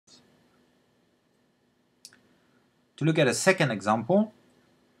to look at a second example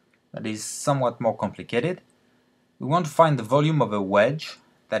that is somewhat more complicated. We want to find the volume of a wedge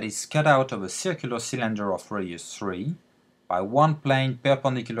that is cut out of a circular cylinder of radius 3 by one plane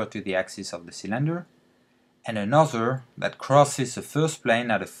perpendicular to the axis of the cylinder and another that crosses the first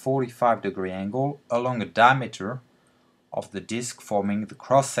plane at a 45-degree angle along a diameter of the disc forming the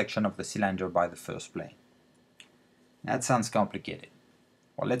cross-section of the cylinder by the first plane. That sounds complicated.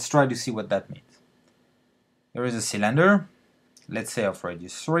 Well, let's try to see what that means. Here is a cylinder, let's say of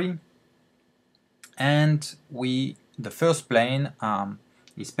radius 3, and the first plane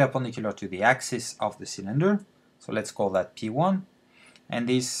is perpendicular to the axis of the cylinder, so let's call that P1, and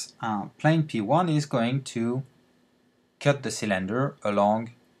this plane P1 is going to cut the cylinder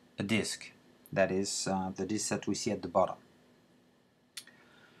along a disc, that is the disc that we see at the bottom.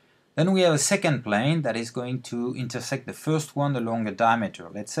 Then we have a second plane that is going to intersect the first one along a diameter,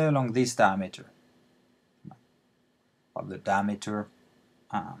 let's say along this diameter, of the diameter,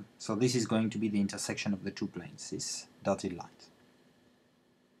 so this is going to be the intersection of the two planes, this dotted line.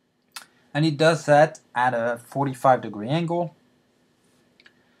 And it does that at a 45-degree angle.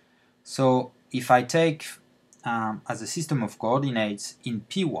 So if I take as a system of coordinates in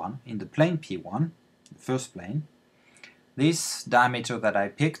P1, in the plane P1, the first plane, this diameter that I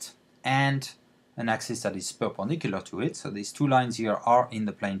picked and an axis that is perpendicular to it, so these two lines here are in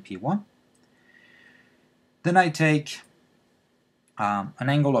the plane P1. Then I take an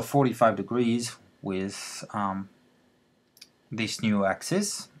angle of 45 degrees with this new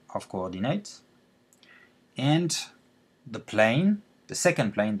axis of coordinates, and the plane, the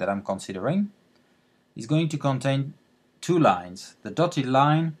second plane that I'm considering, is going to contain two lines, the dotted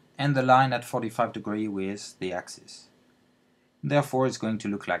line and the line at 45 degrees with the axis. Therefore it's going to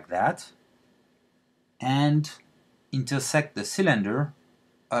look like that and intersect the cylinder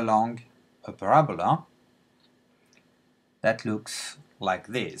along a parabola that looks like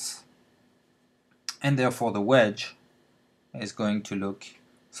this. And therefore the wedge is going to look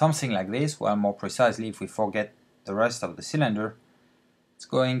something like this. Well, more precisely, if we forget the rest of the cylinder, it's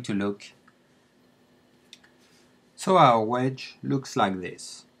going to look, so our wedge looks like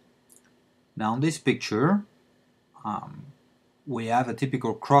this. Now in this picture we have a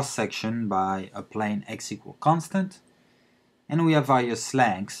typical cross-section by a plane x equal constant, and we have various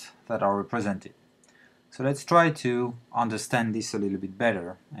lengths that are represented. So let's try to understand this a little bit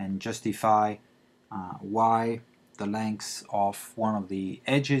better and justify why the length of one of the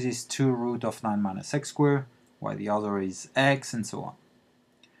edges is 2 root of 9 minus x squared, while the other is x, and so on.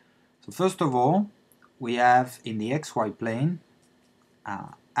 So first of all, we have in the xy plane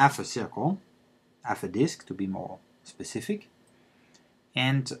half a circle, half a disk to be more specific,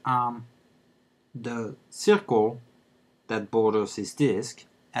 and the circle that borders this disk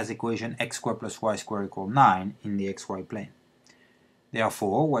has equation x squared plus y squared equal 9 in the xy plane.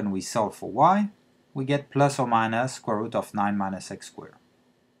 Therefore, when we solve for y, we get plus or minus square root of 9 minus x squared.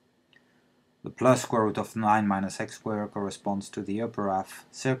 The plus square root of 9 minus x squared corresponds to the upper half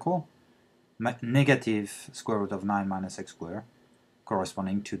circle, negative square root of 9 minus x squared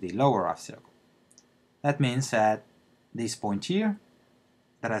corresponding to the lower half circle. That means that this point here,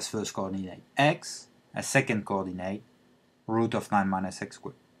 that has first coordinate x, has second coordinate root of 9 minus x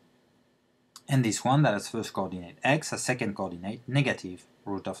squared. And this one that has first coordinate x has second coordinate negative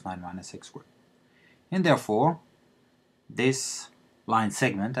root of 9 minus x squared. And therefore, this line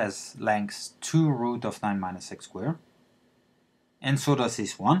segment has length 2 root of 9 minus x squared, and so does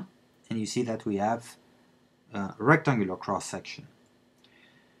this one, and you see that we have a rectangular cross-section.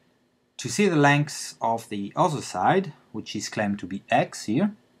 To see the length of the other side, which is claimed to be x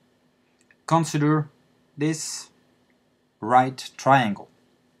here, consider this right triangle.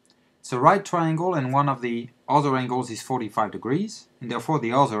 It's a right triangle and one of the other angles is 45 degrees, and therefore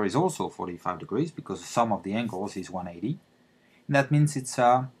the other is also 45 degrees because the sum of the angles is 180. And that means it's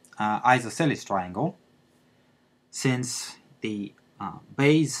an isosceles triangle, since the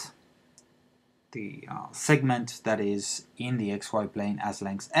base, the segment that is in the xy plane has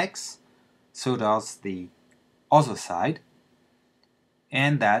length x, so does the other side,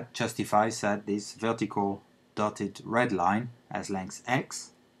 and that justifies that this vertical dotted red line has length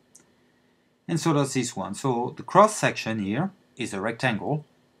x, and so does this one. So the cross section here is a rectangle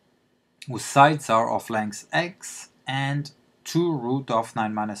whose sides are of length x and 2 root of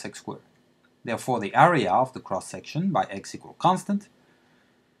 9 minus x squared. Therefore the area of the cross section by x equal constant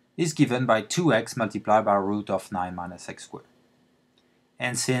is given by 2x multiplied by root of 9 minus x squared.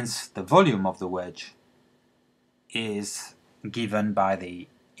 And since the volume of the wedge is given by the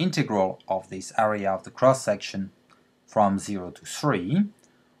integral of this area of the cross section from 0 to 3,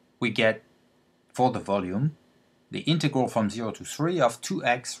 we get for the volume the integral from 0 to 3 of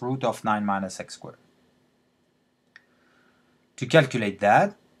 2x root of 9 minus x squared. To calculate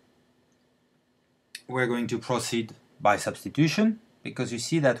that, we're going to proceed by substitution, because you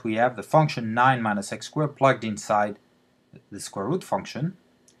see that we have the function 9 minus x squared plugged inside the square root function,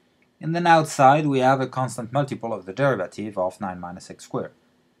 and then outside we have a constant multiple of the derivative of 9 minus x squared.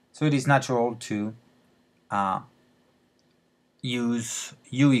 So it is natural to use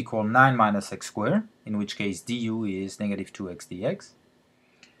u equal 9 minus x squared, in which case du is negative 2x dx.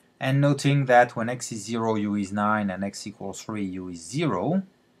 And noting that when x is 0, u is 9, and x equals 3, u is 0,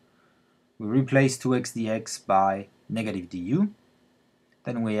 we replace 2x dx by negative du.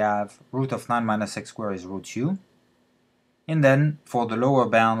 Then we have root of 9 minus x squared is root u. And then for the lower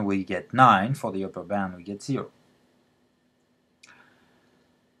bound we get 9, for the upper bound we get 0.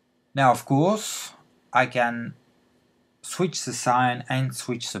 Now of course I can switch the sign and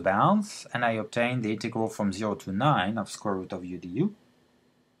switch the bounds, and I obtain the integral from 0 to 9 of square root of u du.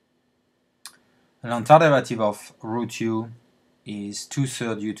 An antiderivative of root u is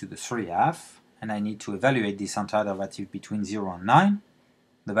 2/3 u to the 3/2, and I need to evaluate this antiderivative between 0 and 9.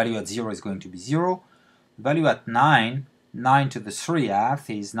 The value at 0 is going to be 0. The value at 9, 9 to the 3/2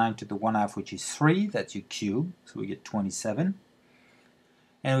 is 9 to the 1/2, which is 3, that you cube, so we get 27.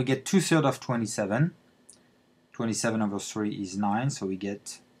 And we get 2/3 of 27. 27 over 3 is 9, so we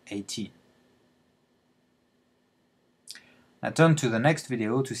get 18. Now turn to the next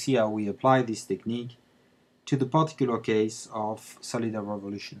video to see how we apply this technique to the particular case of solid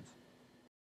revolutions.